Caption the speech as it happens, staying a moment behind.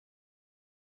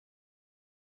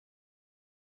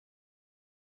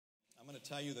to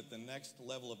tell you that the next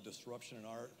level of disruption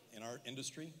in our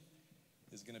industry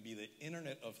is going to be the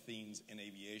Internet of Things in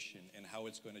aviation and how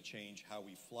it's going to change how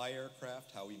we fly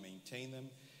aircraft, how we maintain them,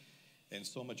 and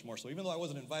so much more. So even though I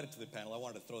wasn't invited to the panel, I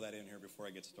wanted to throw that in here before I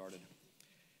get started.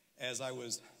 As I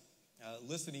was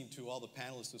listening to all the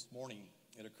panelists this morning,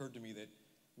 it occurred to me that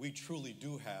we truly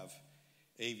do have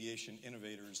aviation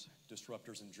innovators,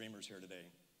 disruptors, and dreamers here today.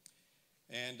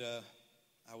 And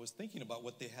I was thinking about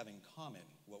what they have in common,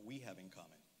 what we have in common.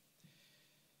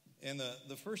 And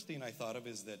the first thing I thought of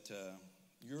is that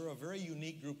you're a very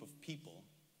unique group of people,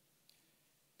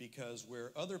 because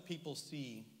where other people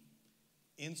see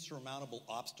insurmountable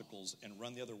obstacles and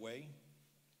run the other way,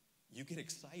 you get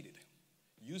excited.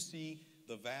 You see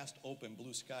the vast open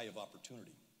blue sky of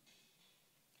opportunity.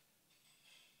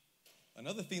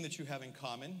 Another thing that you have in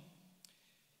common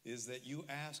is that you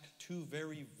ask two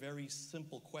very, very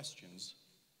simple questions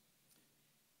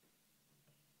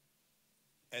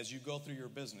as you go through your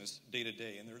business day to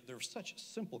day, and they're such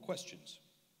simple questions.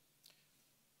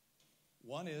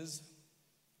 One is,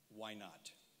 why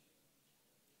not?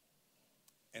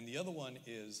 And the other one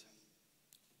is,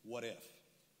 what if?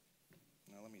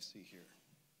 Now let me see here.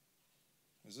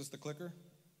 Is this the clicker?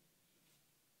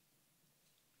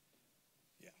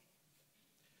 Yeah.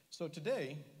 So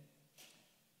today,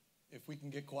 if we can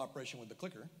get cooperation with the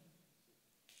clicker,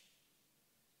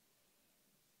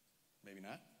 maybe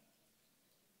not.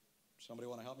 Somebody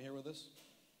want to help me here with this?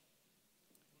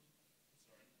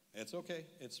 Sorry. It's okay.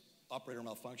 It's operator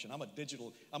malfunction. I'm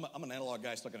an analog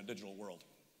guy stuck in a digital world.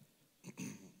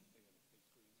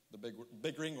 The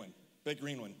big green one. Big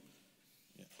green one.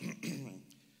 Yeah.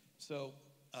 So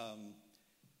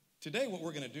today what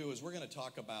we're going to do is we're going to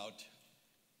talk about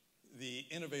the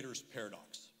innovator's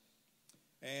paradox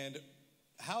and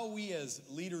how we as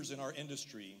leaders in our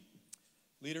industry,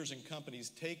 leaders in companies,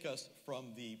 take us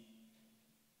from the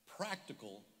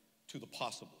practical to the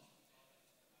possible.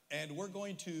 And we're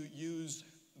going to use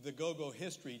the Gogo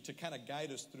history to kind of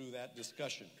guide us through that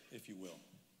discussion, if you will.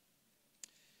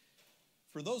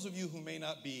 For those of you who may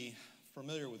not be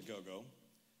familiar with Gogo,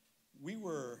 we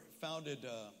were founded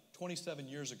 27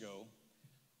 years ago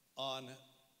on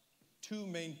two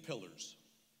main pillars: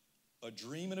 a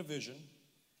dream and a vision,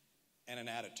 and an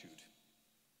attitude.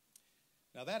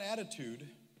 Now that attitude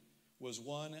was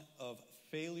one of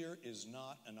failure is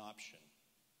not an option.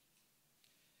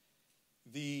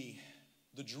 The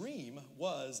dream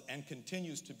was and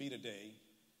continues to be today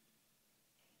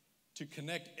to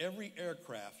connect every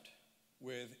aircraft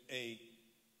with a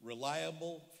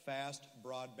reliable, fast,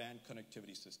 broadband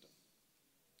connectivity system.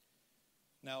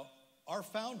 Now, our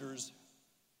founders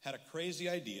had a crazy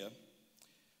idea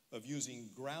of using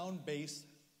ground-based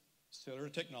cellular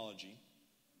technology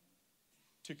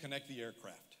to connect the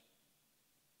aircraft.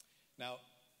 Now,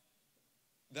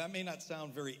 that may not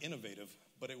sound very innovative,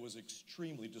 but it was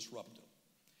extremely disruptive.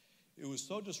 It was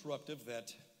so disruptive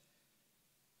that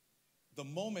the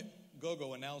moment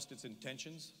Gogo announced its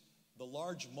intentions, the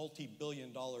large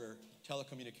multi-billion-dollar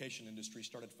telecommunication industry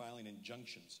started filing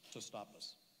injunctions to stop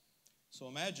us. So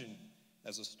imagine,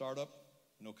 as a startup,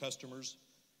 no customers,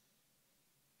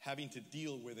 having to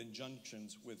deal with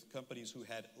injunctions with companies who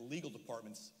had legal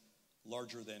departments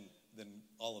larger than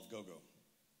all of Gogo.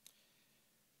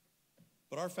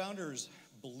 But our founders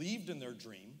believed in their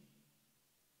dream,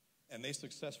 and they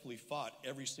successfully fought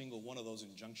every single one of those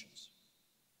injunctions.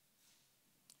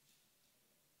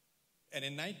 And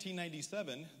in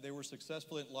 1997, they were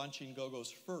successful at launching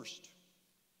Gogo's first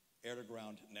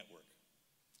air-to-ground network.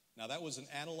 Now that was an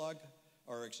analog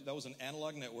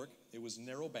network. It was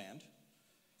narrow band,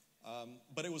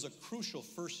 but it was a crucial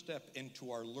first step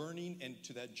into our learning and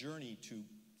to that journey to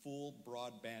full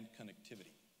broadband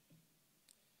connectivity.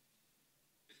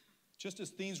 Just as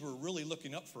things were really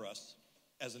looking up for us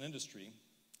as an industry,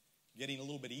 getting a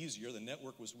little bit easier,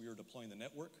 we were deploying the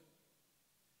network.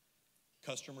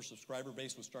 Customer subscriber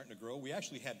base was starting to grow. We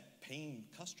actually had paying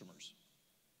customers.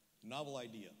 Novel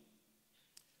idea.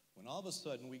 When all of a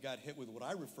sudden we got hit with what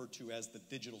I refer to as the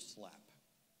digital slap.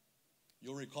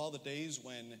 You'll recall the days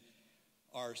when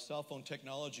our cell phone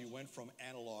technology went from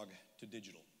analog to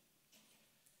digital.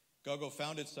 Gogo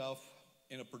found itself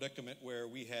in a predicament where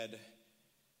we had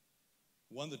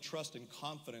won the trust and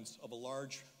confidence of a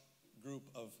large group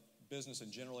of business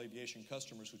and general aviation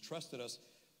customers who trusted us,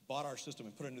 bought our system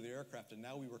and put it into the aircraft, and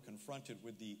now we were confronted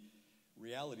with the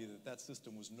reality that that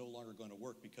system was no longer going to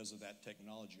work because of that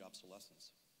technology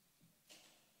obsolescence.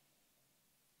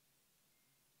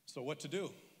 So what to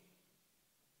do?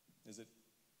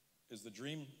 Is the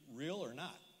dream real or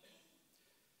not?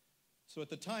 So at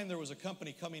the time, there was a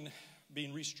company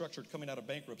being restructured, coming out of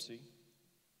bankruptcy.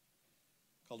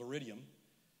 called Iridium.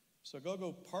 So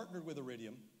Gogo partnered with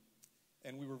Iridium,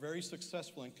 and we were very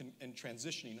successful in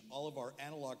transitioning all of our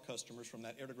analog customers from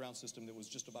that air-to-ground system that was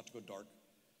just about to go dark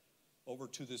over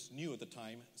to this new, at the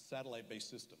time, satellite-based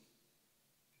system.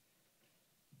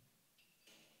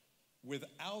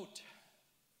 Without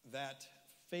that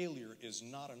failure is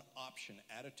not an option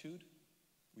attitude,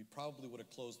 we probably would have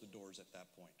closed the doors at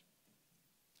that point.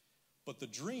 But the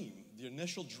dream, the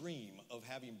initial dream of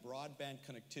having broadband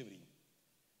connectivity,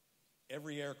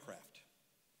 every aircraft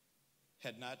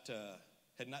had not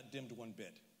dimmed one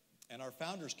bit. And our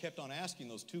founders kept on asking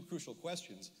those two crucial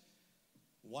questions: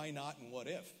 why not and what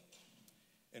if?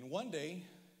 And one day,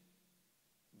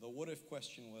 the what if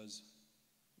question was,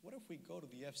 what if we go to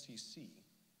the FCC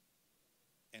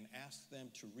and ask them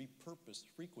to repurpose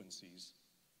frequencies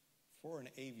for an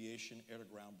aviation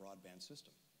air-to-ground broadband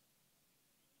system?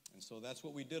 And so that's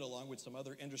what we did, along with some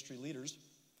other industry leaders.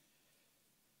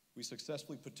 We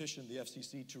successfully petitioned the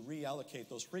FCC to reallocate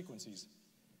those frequencies.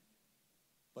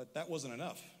 But that wasn't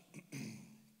enough.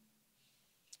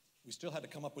 We still had to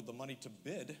come up with the money to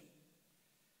bid,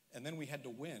 and then we had to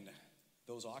win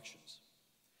those auctions.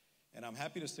 And I'm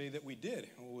happy to say that we did.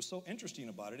 And what was so interesting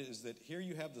about it is that here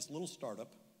you have this little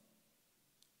startup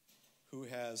who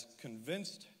has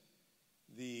convinced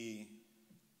the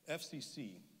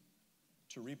FCC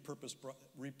to repurpose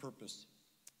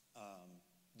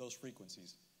those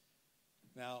frequencies.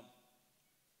 Now,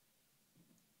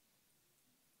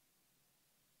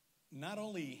 not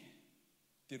only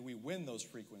did we win those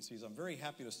frequencies, I'm very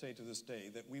happy to say to this day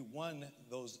that we won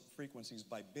those frequencies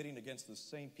by bidding against the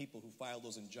same people who filed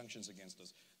those injunctions against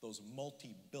us, those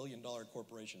multi-billion-dollar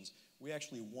corporations. We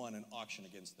actually won an auction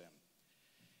against them.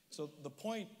 So the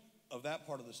point of that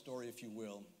part of the story, if you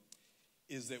will,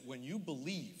 is that when you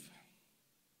believe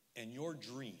and your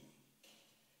dream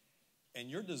and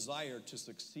your desire to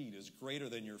succeed is greater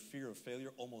than your fear of failure,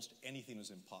 almost anything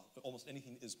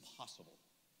is possible.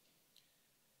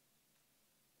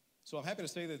 So I'm happy to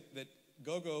say that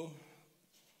Gogo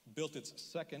built its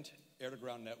second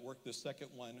air-to-ground network. The second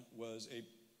one is a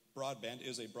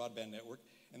broadband network,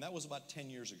 and that was about 10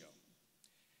 years ago.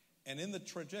 And in the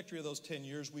trajectory of those 10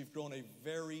 years, we've grown a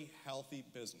very healthy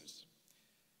business.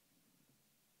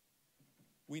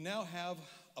 We now have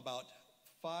about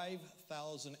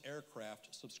 5,000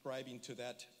 aircraft subscribing to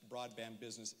that broadband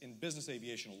business in business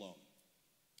aviation alone.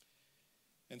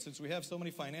 And since we have so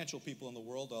many financial people in the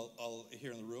world,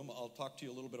 here in the room, I'll talk to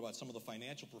you a little bit about some of the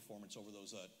financial performance over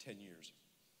those 10 years.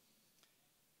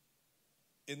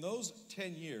 In those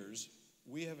 10 years,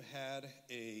 we have had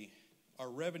our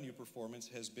revenue performance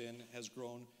has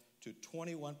grown to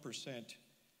 21%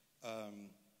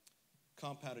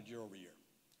 compounded year over year.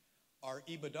 Our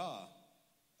EBITDA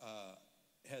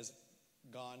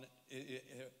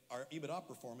our EBITDA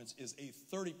performance is a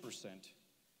 30%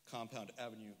 compound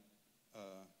avenue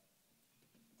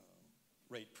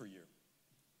rate per year,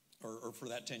 or for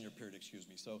that 10-year period, excuse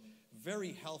me. So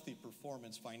very healthy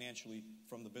performance financially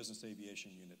from the business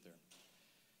aviation unit there.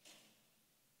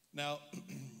 Now,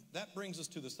 that brings us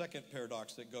to the second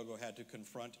paradox that Gogo had to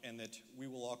confront, and that we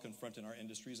will all confront in our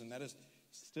industries, and that is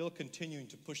still continuing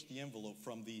to push the envelope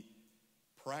from the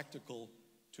practical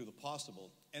to the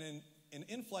possible. And in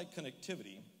in-flight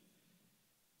connectivity,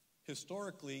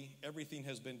 historically, everything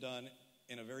has been done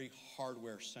in a very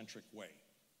hardware-centric way.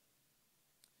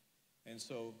 And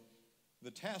so the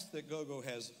task that Gogo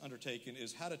has undertaken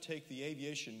is how to take the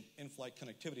aviation in-flight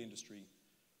connectivity industry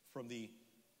from the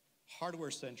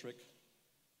hardware-centric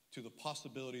to the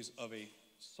possibilities of a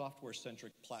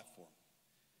software-centric platform.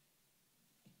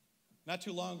 Not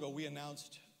too long ago, we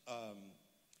announced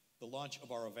the launch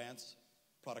of our AVANCE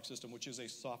product system, which is a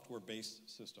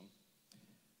software-based system.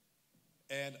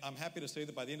 And I'm happy to say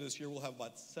that by the end of this year, we'll have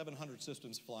about 700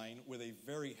 systems flying with a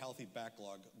very healthy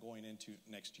backlog going into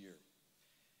next year.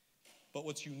 But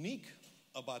what's unique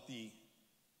about the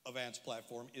AVANCE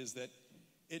platform is that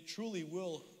it truly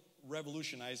will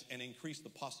revolutionize and increase the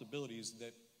possibilities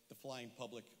that the flying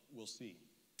public will see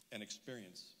and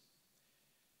experience.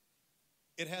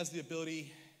 It has the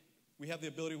ability, we have the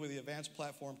ability with the AVANCE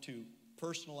platform to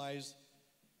personalize,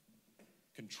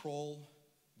 control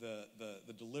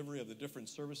the delivery of the different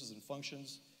services and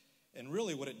functions. And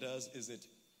really what it does is it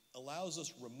allows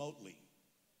us remotely,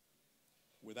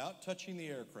 without touching the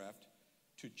aircraft,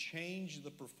 to change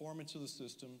the performance of the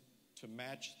system to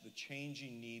match the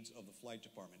changing needs of the flight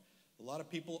department. A lot of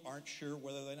people aren't sure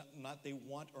whether or not they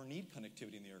want or need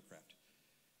connectivity in the aircraft.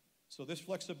 So this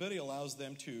flexibility allows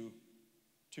them to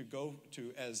go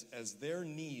to, as their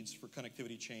needs for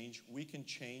connectivity change, we can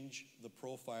change the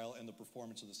profile and the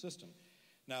performance of the system.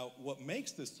 Now, what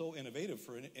makes this so innovative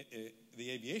for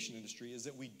the aviation industry is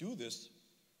that we do this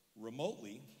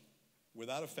remotely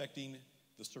without affecting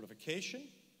the certification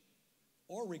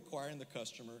or requiring the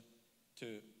customer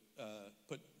to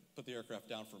put the aircraft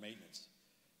down for maintenance.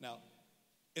 Now,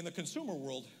 in the consumer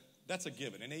world, that's a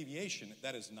given. In aviation,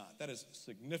 that is not. That is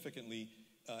significantly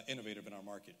innovative in our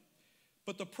market.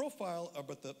 But the profile,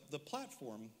 but the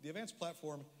platform, the advanced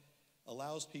platform,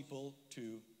 allows people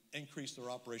to increase their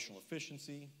operational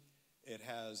efficiency. It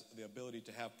has the ability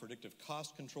to have predictive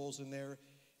cost controls in there.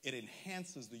 It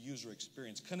enhances the user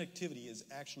experience. Connectivity is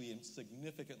actually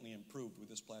significantly improved with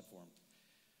this platform.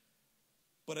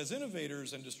 But as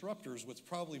innovators and disruptors, what's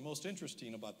probably most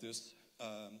interesting about this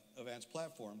advanced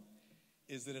platform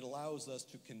is that it allows us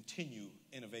to continue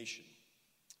innovation.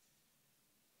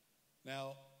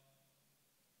 Now,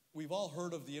 we've all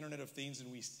heard of the Internet of Things, and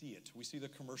we see it. We see the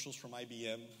commercials from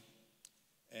IBM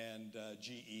and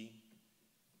GE,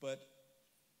 but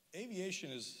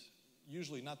aviation is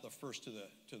usually not the first to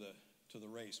the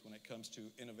race when it comes to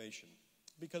innovation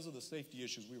because of the safety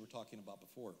issues we were talking about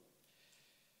before.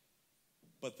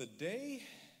 But the day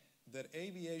that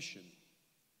aviation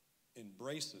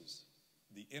embraces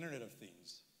the Internet of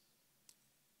Things,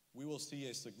 we will see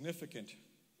a significant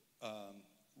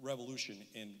revolution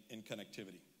in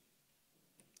connectivity.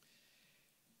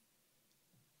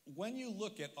 When you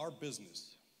look at our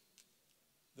business,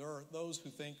 there are those who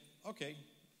think, okay,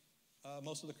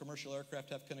 most of the commercial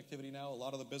aircraft have connectivity now, a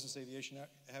lot of the business aviation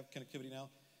have connectivity now,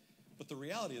 but the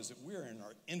reality is that we're in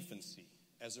our infancy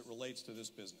as it relates to this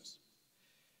business.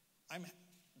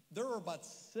 There are about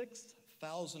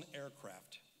 6,000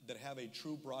 aircraft that have a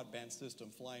true broadband system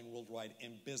flying worldwide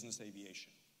in business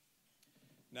aviation.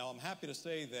 Now, I'm happy to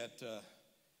say that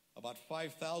about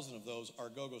 5,000 of those are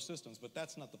Gogo systems, but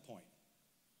that's not the point.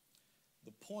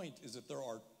 The point is that there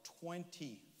are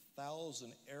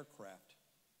 20,000 aircraft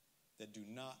that do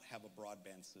not have a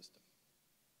broadband system.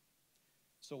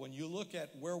 So when you look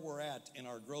at where we're at in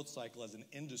our growth cycle as an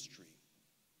industry,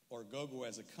 or Gogo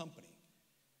as a company,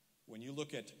 when you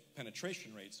look at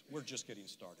penetration rates, we're just getting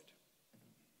started.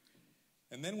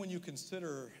 And then when you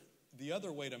consider the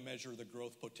other way to measure the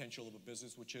growth potential of a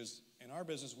business, which is, in our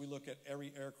business, we look at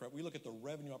every aircraft, we look at the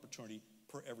revenue opportunity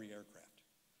per every aircraft.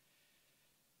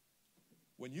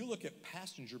 When you look at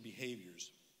passenger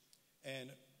behaviors, and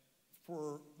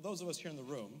for those of us here in the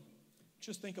room,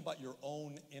 just think about your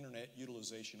own internet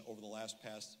utilization over the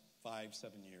past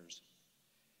 5-7 years.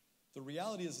 The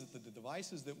reality is that the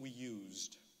devices that we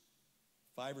used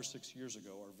 5 or 6 years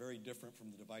ago are very different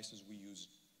from the devices we use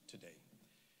today.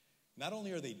 Not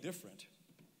only are they different,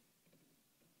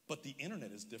 but the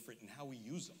internet is different in how we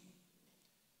use them.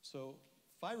 So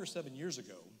 5 or 7 years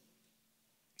ago,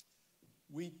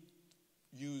 we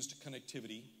used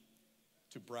connectivity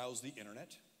to browse the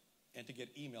internet and to get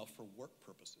email for work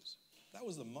purposes. That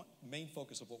was the main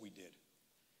focus of what we did.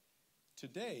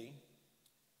 Today,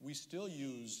 we still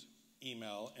use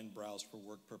email and browse for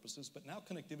work purposes, but now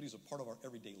connectivity is a part of our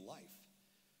everyday life.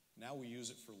 Now we use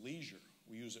it for leisure,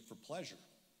 we use it for pleasure.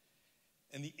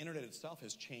 And the internet itself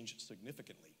has changed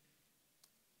significantly.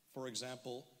 For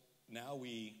example, now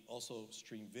we also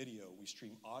stream video, we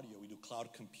stream audio, we do cloud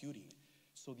computing.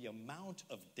 So the amount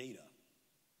of data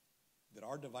that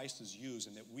our devices use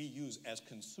and that we use as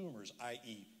consumers,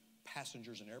 i.e.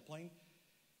 passengers in airplane,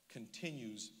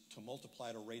 continues to multiply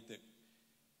at a rate that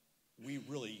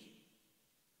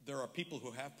there are people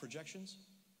who have projections,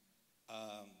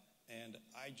 and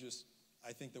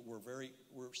I think that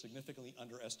we're significantly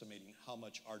underestimating how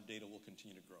much our data will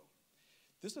continue to grow.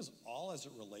 This is all as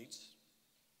it relates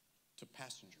to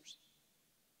passengers.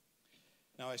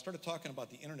 Now, I started talking about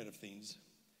the Internet of Things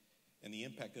and the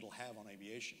impact it'll have on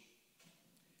aviation.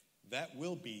 That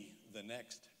will be the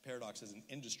next paradox as an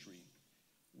industry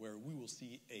where we will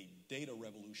see a data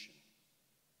revolution.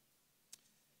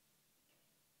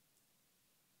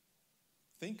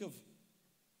 Think of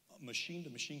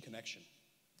machine-to-machine connection.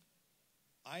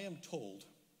 I am told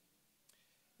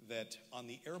that on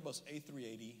the Airbus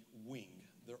A380 wing,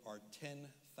 there are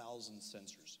 10,000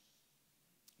 sensors.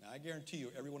 Now, I guarantee you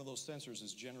every one of those sensors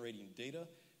is generating data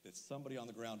that somebody on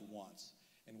the ground wants.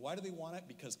 And why do they want it?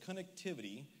 Because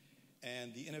connectivity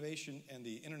and the innovation and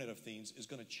the Internet of Things is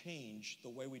going to change the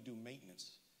way we do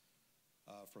maintenance,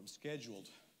 from scheduled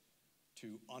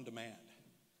to on-demand.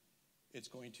 It's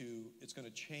going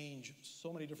to change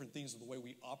so many different things in the way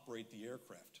we operate the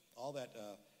aircraft. All that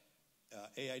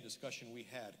AI discussion we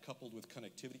had, coupled with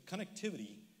connectivity.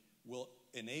 Connectivity will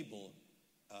enable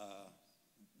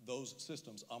those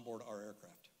systems on board our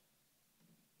aircraft.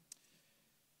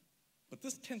 But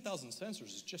this 10,000 sensors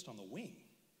is just on the wing.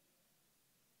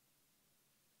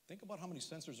 think about how many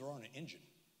sensors there are on an engine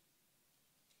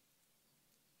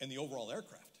and the overall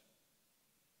aircraft.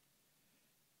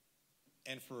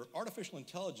 And for artificial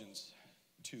intelligence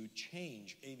to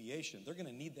change aviation, they're going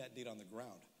to need that data on the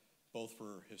ground, both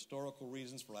for historical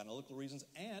reasons, for analytical reasons,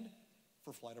 and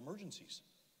for flight emergencies.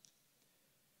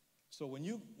 So when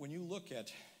you look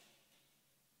at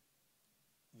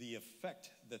the effect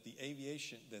that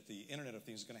the Internet of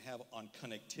Things is going to have on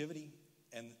connectivity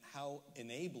and how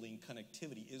enabling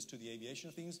connectivity is to the aviation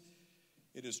of things,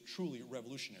 it is truly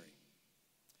revolutionary.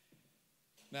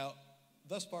 Now,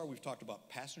 thus far we've talked about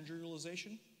passenger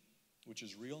utilization, which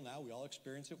is real now. We all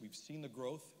experience it. We've seen the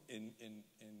growth in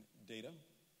data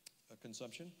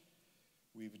consumption.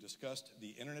 We've discussed the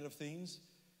Internet of Things.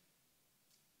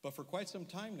 But for quite some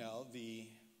time now, the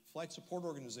flight support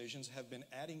organizations have been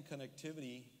adding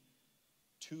connectivity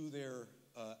to their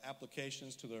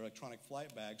applications, to their electronic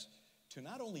flight bags, to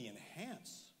not only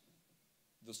enhance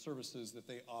the services that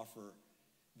they offer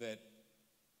that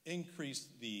increase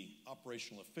the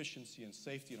operational efficiency and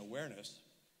safety and awareness,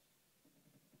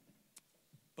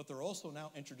 but they're also now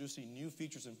introducing new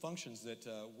features and functions that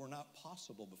were not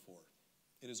possible before.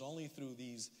 It is only through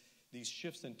these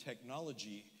shifts in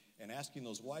technology and asking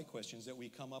those why questions that we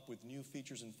come up with new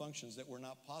features and functions that were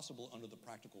not possible under the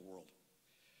practical world.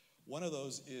 One of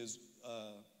those is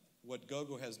what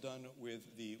Gogo has done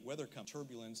with the weather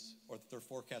turbulence, or they're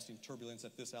forecasting turbulence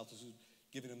at this altitude,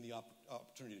 giving them the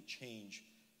opportunity to change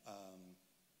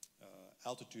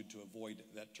altitude to avoid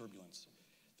that turbulence.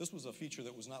 This was a feature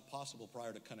that was not possible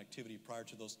prior to connectivity, prior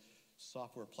to those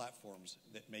software platforms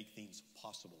that make things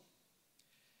possible.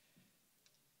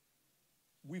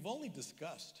 We've only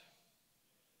discussed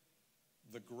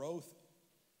the growth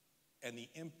and the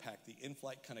impact the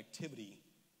in-flight connectivity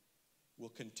will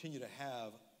continue to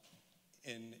have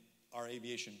in our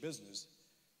aviation business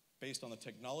based on the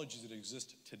technologies that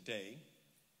exist today.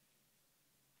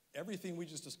 Everything we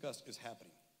just discussed is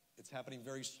happening. It's happening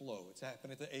very slow. It's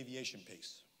happening at the aviation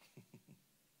pace.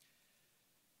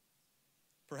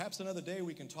 Perhaps another day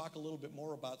we can talk a little bit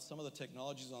more about some of the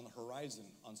technologies on the horizon,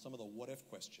 on some of the what-if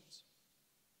questions.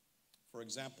 For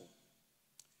example,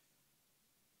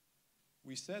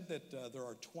 we said that there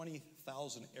are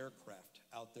 20,000 aircraft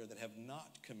out there that have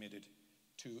not committed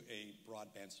to a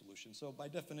broadband solution. So by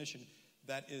definition,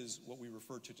 that is what we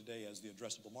refer to today as the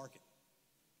addressable market.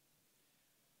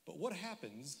 But what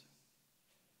happens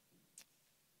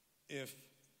if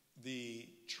the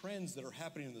trends that are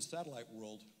happening in the satellite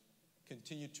world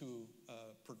continue to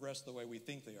progress the way we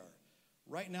think they are?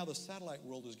 Right now, the satellite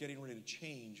world is getting ready to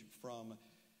change from,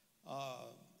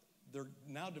 they're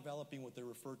now developing what they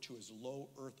refer to as low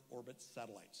Earth orbit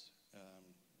satellites.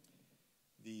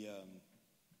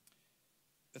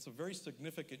 That's a very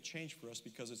significant change for us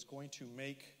because it's going to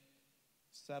make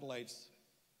satellites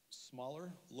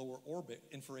smaller, lower orbit,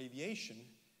 and for aviation,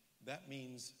 that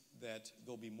means that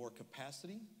there'll be more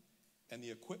capacity and the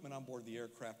equipment on board the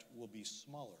aircraft will be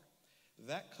smaller.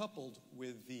 That coupled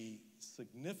with the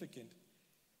significant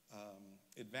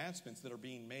advancements that are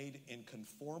being made in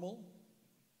conformal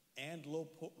and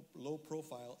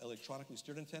low-profile electronically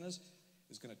steered antennas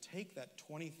is going to take that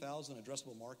 20,000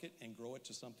 addressable market and grow it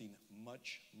to something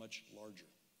much, much larger.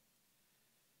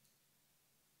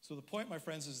 So the point, my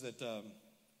friends, is that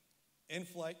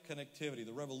in-flight connectivity,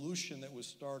 the revolution that was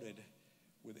started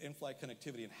with in-flight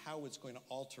connectivity and how it's going to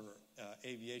alter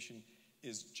aviation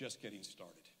is just getting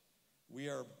started. We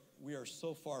are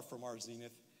so far from our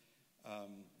zenith.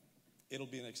 It'll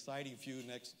be an exciting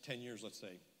next 10 years, let's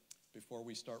say, before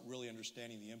we start really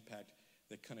understanding the impact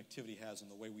that connectivity has in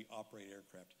the way we operate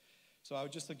aircraft. So I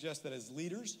would just suggest that as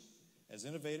leaders, as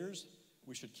innovators,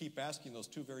 we should keep asking those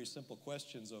two very simple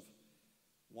questions of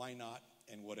why not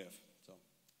and what if. So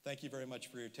thank you very much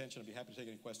for your attention. I'd be happy to take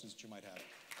any questions that you might have.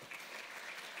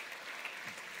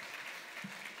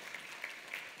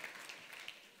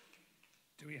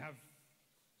 Do we have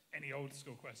any old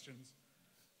school questions?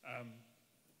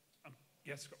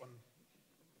 Yes, got one.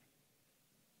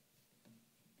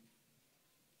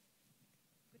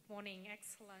 Good morning.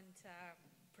 Excellent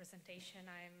presentation.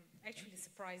 I'm actually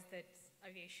surprised that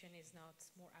aviation is not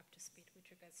more up to speed with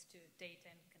regards to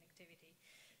data and connectivity.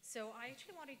 So I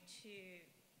actually wanted to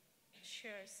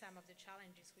share some of the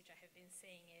challenges which I have been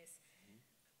seeing is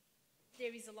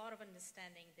there is a lot of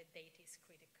understanding that data is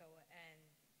critical and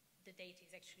the data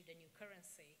is actually the new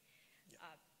currency.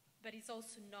 Yeah. But it's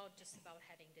also not just about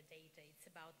having the data, it's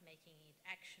about making it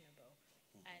actionable.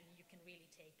 And you can really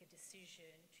take a decision,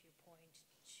 to your point,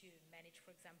 to manage,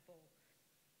 for example,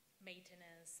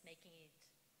 maintenance, making it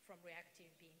from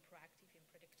reactive being proactive and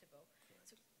predictable. Correct.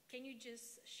 So can you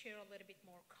just share a little bit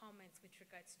more comments with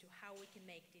regards to how we can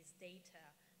make this data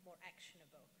more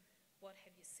actionable? What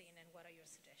have you seen and what are your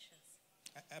suggestions?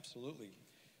 Absolutely.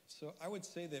 So I would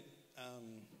say that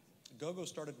Gogo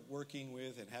started working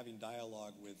with and having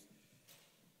dialogue with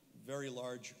very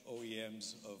large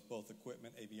OEMs of both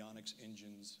equipment, avionics,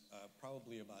 engines,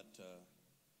 probably about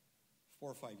 4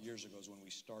 or 5 years ago is when we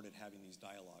started having these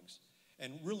dialogues.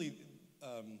 And really,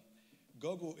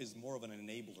 Gogo is more of an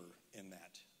enabler in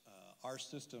that. Our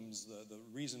systems, the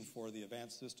reason for the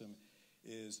advanced system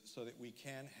is so that we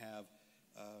can have,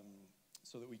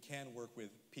 so that we can work with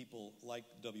people like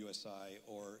WSI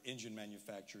or engine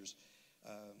manufacturers,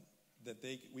 that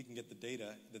we can get the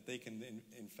data that they can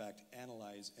in fact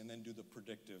analyze and then do the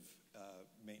predictive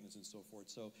maintenance and so forth.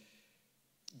 So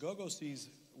Gogo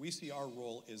we see our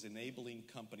role as enabling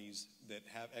companies that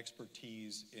have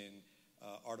expertise in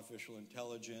artificial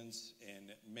intelligence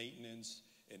and maintenance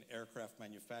and aircraft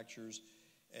manufacturers,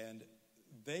 and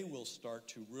they will start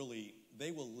to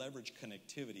they will leverage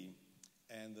connectivity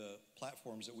and the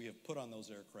platforms that we have put on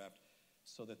those aircraft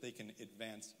so that they can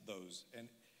advance those.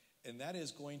 And that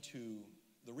is going to,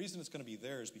 the reason it's going to be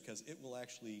there is because it will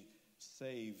actually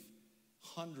save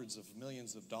hundreds of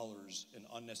millions of dollars in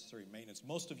unnecessary maintenance.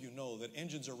 Most of you know that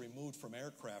engines are removed from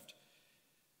aircraft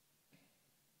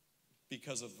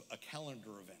because of a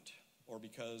calendar event or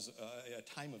because a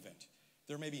time event.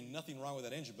 There may be nothing wrong with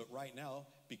that engine, but right now,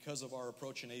 because of our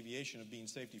approach in aviation of being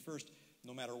safety first,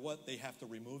 no matter what, they have to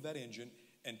remove that engine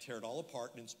and tear it all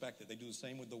apart and inspect it. They do the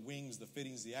same with the wings, the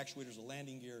fittings, the actuators, the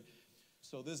landing gear.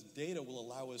 So this data will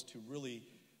allow us to really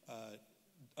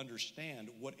understand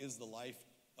what is the life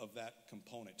of that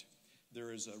component.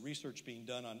 There is research being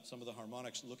done on some of the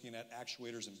harmonics looking at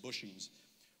actuators and bushings,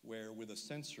 where with a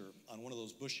sensor on one of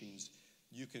those bushings,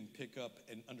 you can pick up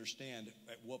and understand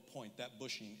at what point that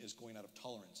bushing is going out of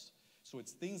tolerance. So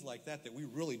it's things like that that we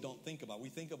really don't think about. We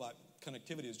think about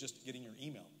connectivity as just getting your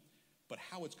email. But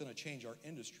how it's going to change our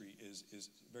industry is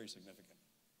very significant.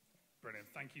 Brilliant.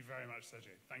 Thank you very much,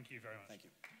 Sergio. Thank you very much. Thank you.